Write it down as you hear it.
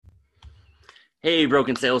Hey,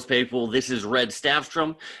 Broken Salespeople, this is Red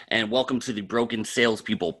Stavstrom, and welcome to the Broken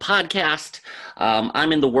Salespeople podcast.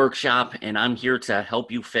 I'm in the workshop, and I'm here to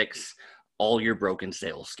help you fix all your broken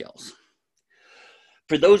sales skills.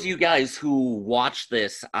 For those of you guys who watch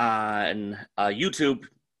this on YouTube,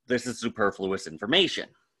 this is superfluous information.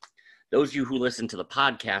 Those of you who listen to the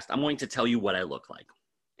podcast, I'm going to tell you what I look like.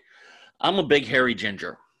 I'm a big, hairy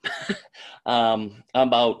ginger. I'm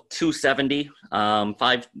about 270, 5'10",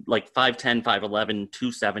 5'11",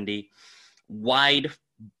 270, wide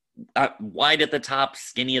at the top,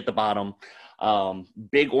 skinny at the bottom,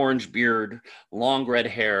 big orange beard, long red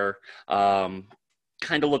hair, kind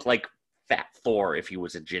of look like Fat Thor if he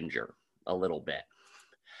was a ginger, a little bit.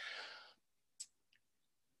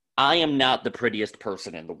 I am not the prettiest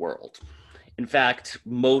person in the world. In fact,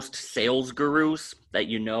 most sales gurus that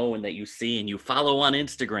you know and that you see and you follow on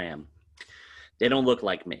Instagram, they don't look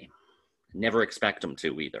like me. Never expect them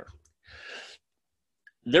to either.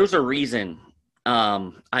 There's a reason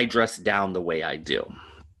I dress down the way I do.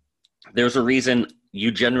 There's a reason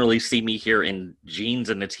you generally see me here in jeans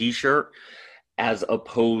and a t-shirt as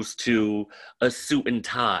opposed to a suit and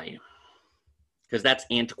tie, because that's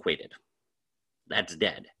antiquated. That's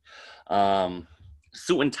dead.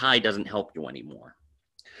 Suit and tie doesn't help you anymore.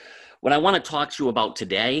 What I want to talk to you about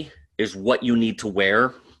today is what you need to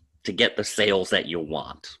wear to get the sales that you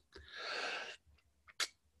want.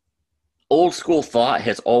 Old school thought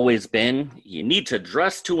has always been, you need to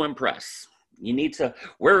dress to impress. You need to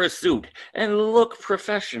wear a suit and look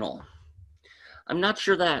professional. I'm not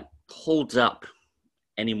sure that holds up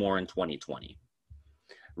anymore in 2020.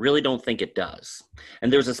 Really don't think it does.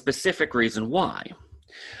 And there's a specific reason why.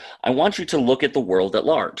 I want you to look at the world at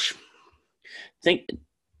large.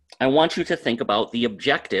 I want you to think about the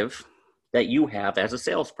objective that you have as a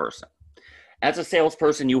salesperson. As a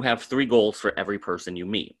salesperson, you have 3 goals for every person you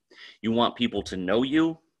meet. You want people to know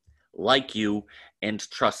you, like you, and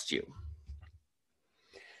trust you.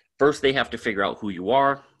 First, they have to figure out who you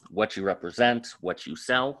are, what you represent, what you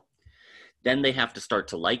sell. Then they have to start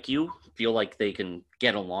to like you, feel like they can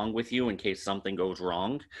get along with you in case something goes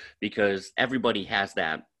wrong, because everybody has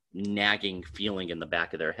that nagging feeling in the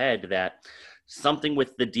back of their head that something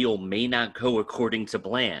with the deal may not go according to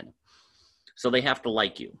plan. So they have to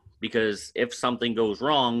like you, because if something goes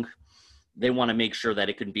wrong, they want to make sure that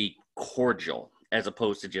it can be cordial as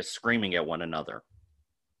opposed to just screaming at one another.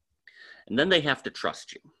 And then they have to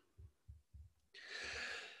trust you.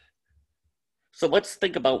 So let's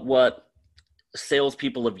think about what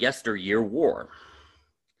salespeople of yesteryear wore.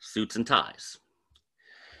 Suits and ties.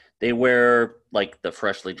 They wear like the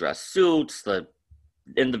freshly dressed suits, the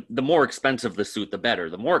more expensive the suit, the better.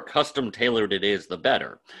 The more custom tailored it is, the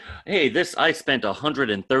better. Hey, I spent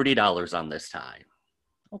 $130 on this tie.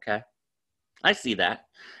 Okay, I see that.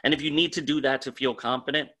 And if you need to do that to feel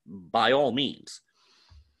confident, by all means.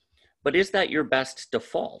 But is that your best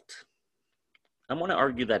default? I want to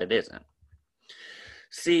argue that it isn't.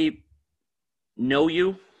 See, know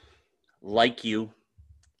you, like you,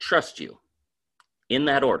 trust you. In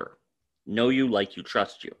that order. Know you, like you,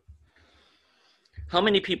 trust you. How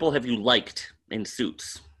many people have you liked in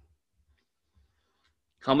suits?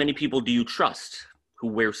 How many people do you trust who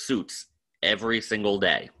wear suits every single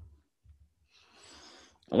day?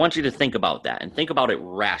 I want you to think about that and think about it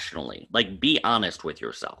rationally. Like, be honest with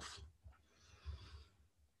yourself.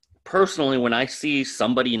 Personally, when I see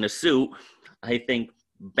somebody in a suit, I think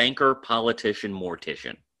banker, politician,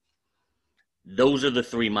 mortician. Those are the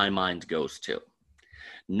 3 my mind goes to.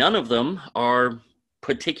 None of them are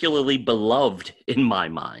particularly beloved in my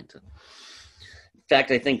mind. In fact,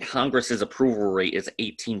 I think Congress's approval rate is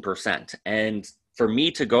 18%. And for me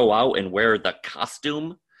to go out and wear the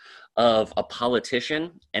costume of a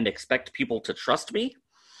politician and expect people to trust me,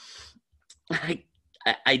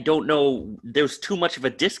 I don't know. There's too much of a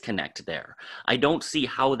disconnect there. I don't see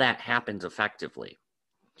how that happens effectively.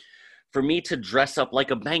 For me to dress up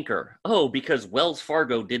like a banker, because Wells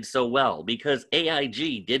Fargo did so well, because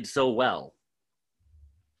AIG did so well.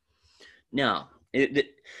 No,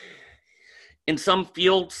 in some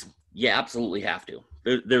fields, you absolutely have to.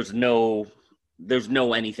 There's no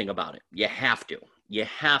anything about it. You have to. You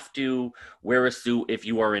have to wear a suit if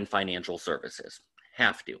you are in financial services.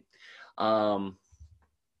 Have to.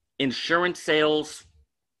 Insurance sales,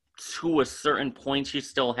 to a certain point, you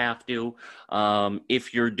still have to,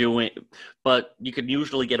 if you're doing, but you can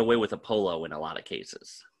usually get away with a polo in a lot of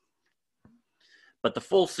cases. But the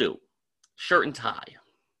full suit, shirt and tie,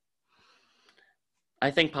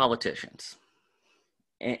 I think politicians.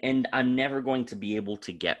 And I'm never going to be able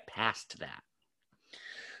to get past that.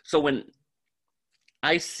 So when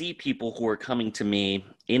I see people who are coming to me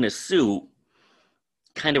in a suit,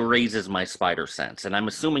 kind of raises my spider sense. And I'm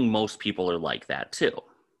assuming most people are like that too.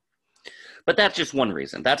 But that's just one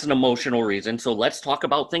reason. That's an emotional reason. So let's talk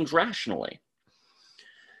about things rationally.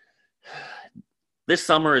 This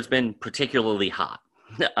summer has been particularly hot.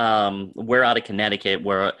 We're out of Connecticut,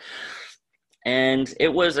 and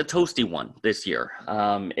it was a toasty one this year.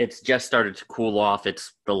 It's just started to cool off.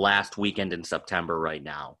 It's the last weekend in September right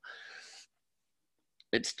now.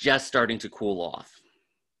 It's just starting to cool off.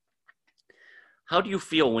 How do you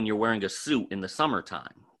feel when you're wearing a suit in the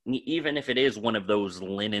summertime? Even if it is one of those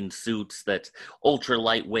linen suits that's ultra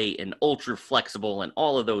lightweight and ultra flexible and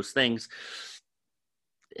all of those things,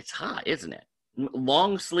 it's hot, isn't it?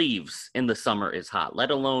 Long sleeves in the summer is hot, let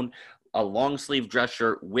alone a long sleeve dress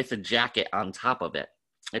shirt with a jacket on top of it.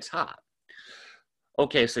 It's hot.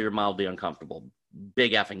 Okay, so you're mildly uncomfortable.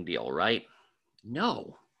 Big effing deal, right?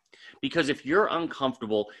 No. Because if you're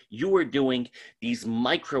uncomfortable, you are doing these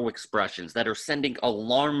micro expressions that are sending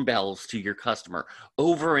alarm bells to your customer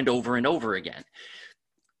over and over and over again.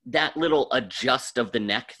 That little adjust of the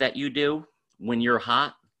neck that you do when you're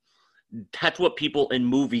hot, that's what people in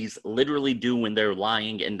movies literally do when they're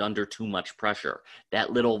lying and under too much pressure.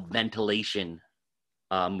 That little ventilation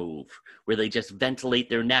move where they just ventilate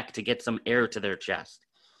their neck to get some air to their chest.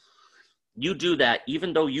 You do that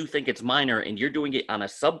even though you think it's minor and you're doing it on a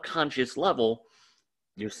subconscious level,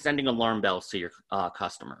 you're sending alarm bells to your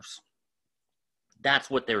customers. That's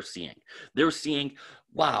what they're seeing. They're seeing,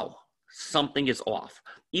 wow, something is off.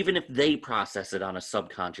 Even if they process it on a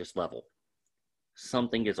subconscious level,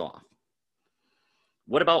 something is off.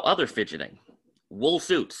 What about other fidgeting? Wool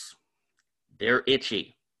suits. They're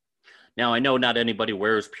itchy. Now, I know not anybody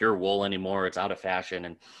wears pure wool anymore. It's out of fashion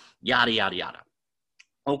and yada, yada, yada.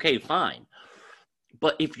 Okay, fine.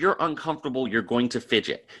 But if you're uncomfortable, you're going to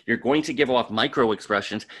fidget. You're going to give off micro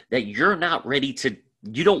expressions that you're not ready to,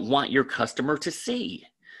 you don't want your customer to see.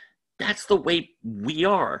 That's the way we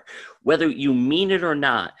are. Whether you mean it or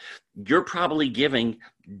not, you're probably giving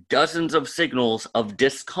dozens of signals of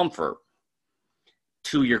discomfort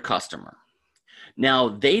to your customer. Now,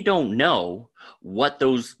 they don't know what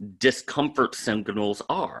those discomfort signals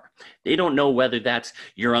are. They don't know whether that's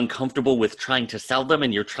you're uncomfortable with trying to sell them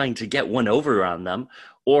and you're trying to get one over on them,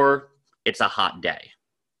 or it's a hot day.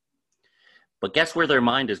 But guess where their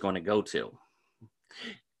mind is going to go to?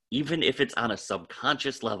 Even if it's on a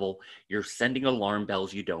subconscious level, you're sending alarm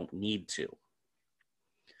bells you don't need to.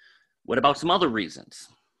 What about some other reasons?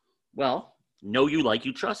 Well, know you, like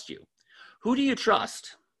you, trust you. Who do you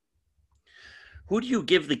trust? Who do you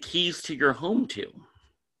give the keys to your home to?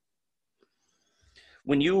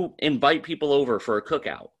 When you invite people over for a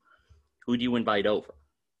cookout, who do you invite over?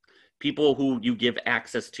 People who you give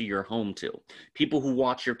access to your home to. People who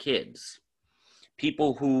watch your kids.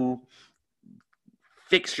 People who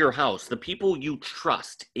fix your house. The people you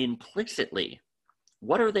trust implicitly.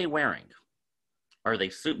 What are they wearing? Are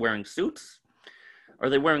they wearing suits? Are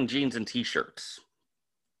they wearing jeans and t-shirts?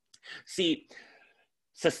 See,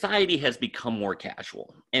 society has become more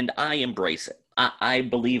casual, and I embrace it. I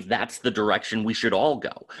believe that's the direction we should all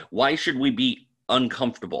go. Why should we be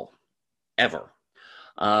uncomfortable? Ever.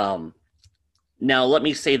 Now, let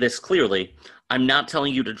me say this clearly. I'm not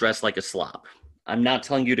telling you to dress like a slob. I'm not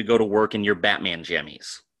telling you to go to work in your Batman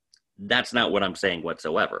jammies. That's not what I'm saying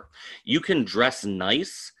whatsoever. You can dress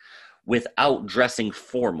nice without dressing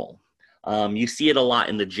formal. You see it a lot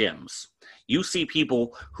in the gyms. You see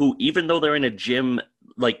people who, even though they're in a gym,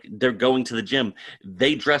 like they're going to the gym,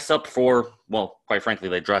 they dress up for, well, quite frankly,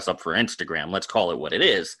 they dress up for Instagram. Let's call it what it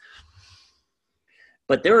is.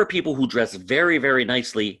 But there are people who dress very, very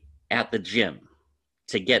nicely at the gym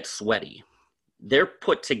to get sweaty. They're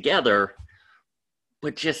put together,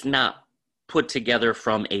 but just not put together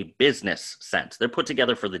from a business sense. They're put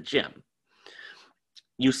together for the gym.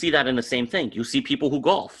 You see that in the same thing. You see people who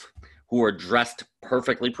golf, who are dressed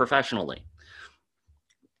perfectly professionally.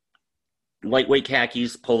 Lightweight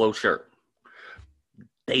khakis, polo shirt.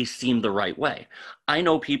 They seem the right way. I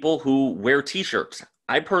know people who wear t-shirts.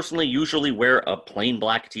 I personally usually wear a plain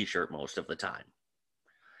black t-shirt most of the time.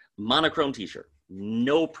 Monochrome t-shirt.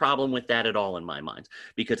 No problem with that at all in my mind,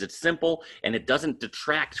 because it's simple and it doesn't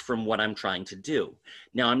detract from what I'm trying to do.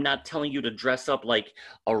 Now, I'm not telling you to dress up like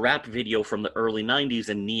a rap video from the early 90s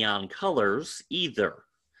in neon colors either.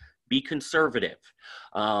 Be conservative.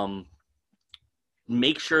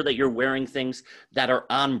 Make sure that you're wearing things that are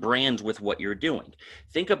on brand with what you're doing.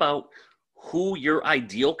 Think about who your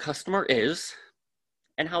ideal customer is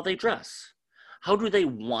and how they dress. How do they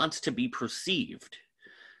want to be perceived?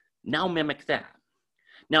 Now mimic that.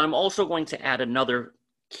 Now, I'm also going to add another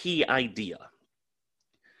key idea.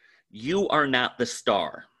 You are not the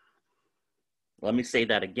star. Let me say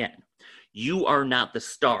that again. You are not the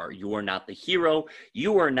star. You are not the hero.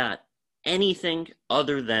 You are not anything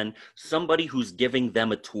other than somebody who's giving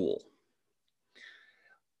them a tool.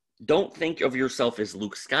 Don't think of yourself as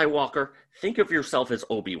Luke Skywalker. Think of yourself as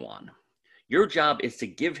Obi-Wan. Your job is to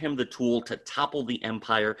give him the tool to topple the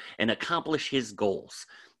Empire and accomplish his goals.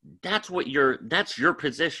 That's your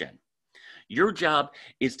position. Your job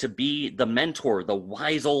is to be the mentor, the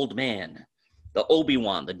wise old man, the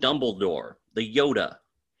Obi-Wan, the Dumbledore, the Yoda.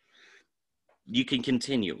 You can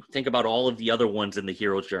continue. Think about all of the other ones in the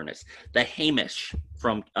hero's journey. The Hamish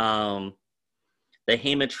from the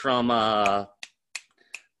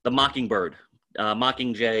Mockingbird,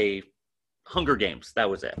 Mockingjay, Hunger Games. That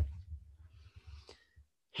was it.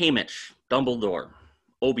 Hamish, Dumbledore,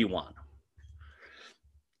 Obi-Wan.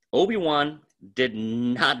 Obi-Wan did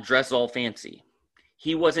not dress all fancy.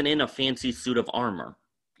 He wasn't in a fancy suit of armor,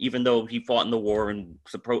 even though he fought in the war and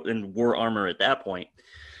wore armor at that point.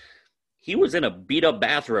 He was in a beat-up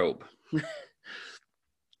bathrobe.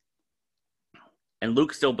 And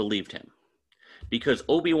Luke still believed him, because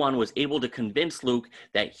Obi-Wan was able to convince Luke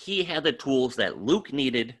that he had the tools that Luke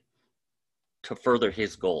needed to further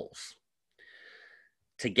his goals,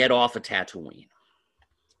 to get off of Tatooine.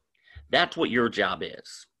 That's what your job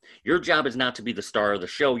is. Your job is not to be the star of the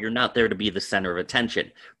show. You're not there to be the center of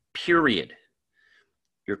attention, period.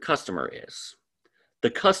 Your customer is.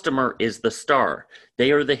 The customer is the star.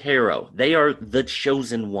 They are the hero. They are the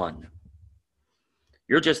chosen one.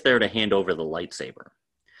 You're just there to hand over the lightsaber.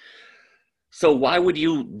 So why would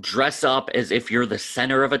you dress up as if you're the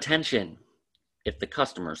center of attention if the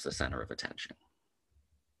customer's the center of attention?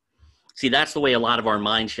 See, that's the way a lot of our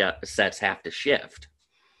mindsets have to shift.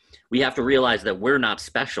 We have to realize that we're not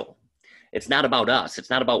special. It's not about us. It's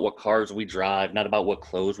not about what cars we drive, not about what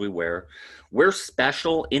clothes we wear. We're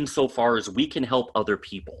special insofar as we can help other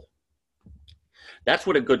people. That's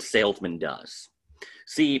what a good salesman does.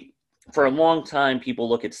 See, for a long time, people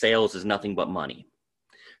look at sales as nothing but money.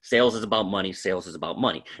 Sales is about money. Sales is about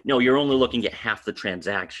money. No, you're only looking at half the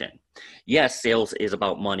transaction. Yes, sales is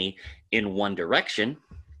about money in one direction.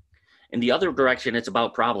 In the other direction, it's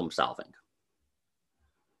about problem solving.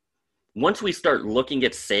 Once we start looking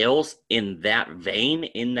at sales in that vein,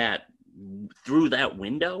 through that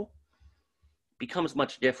window, it becomes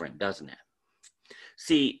much different, doesn't it?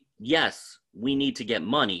 See, yes, we need to get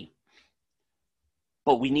money,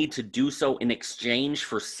 but we need to do so in exchange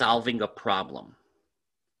for solving a problem,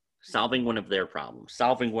 solving one of their problems,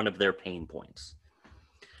 solving one of their pain points.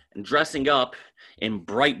 And dressing up in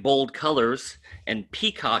bright, bold colors and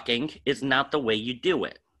peacocking is not the way you do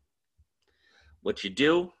it. What you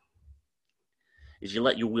do is you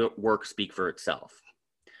let your work speak for itself.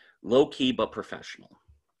 Low key, but professional.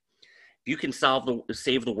 If you can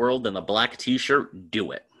save the world in a black t-shirt,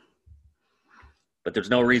 do it. But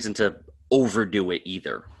there's no reason to overdo it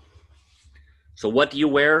either. So what do you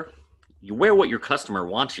wear? You wear what your customer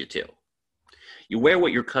wants you to. You wear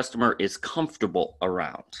what your customer is comfortable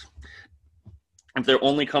around. If they're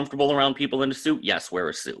only comfortable around people in a suit, yes, wear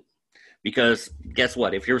a suit. Because guess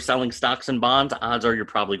what? If you're selling stocks and bonds, odds are you're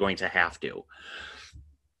probably going to have to.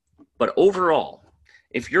 But overall,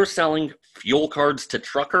 if you're selling fuel cards to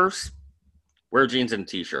truckers, wear jeans and a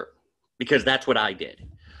t-shirt. Because that's what I did.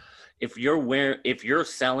 If you're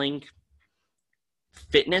selling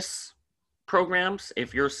fitness programs,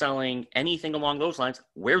 if you're selling anything along those lines,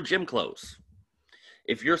 wear gym clothes.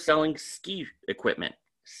 If you're selling ski equipment,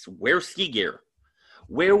 wear ski gear.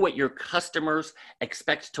 Wear what your customers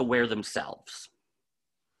expect to wear themselves.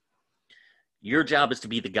 Your job is to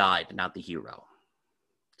be the guide, not the hero.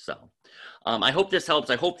 So I hope this helps.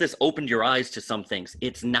 I hope this opened your eyes to some things.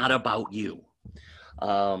 It's not about you.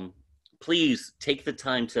 Please take the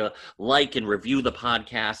time to like and review the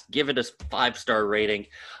podcast. Give it a 5-star rating.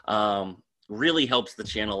 Really helps the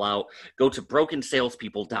channel out. Go to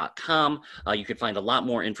brokensalespeople.com. You can find a lot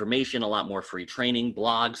more information, a lot more free training,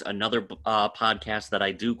 blogs, another podcast that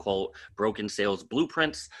I do called Broken Sales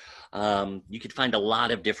Blueprints. You can find a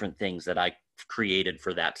lot of different things that I created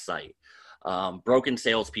for that site.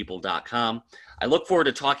 brokensalespeople.com. I look forward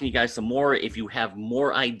to talking to you guys some more. If you have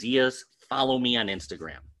more ideas, follow me on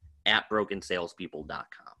Instagram at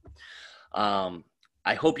brokensalespeople.com.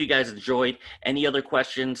 I hope you guys enjoyed. Any other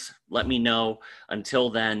questions, let me know. Until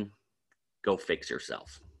then, go fix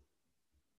yourself.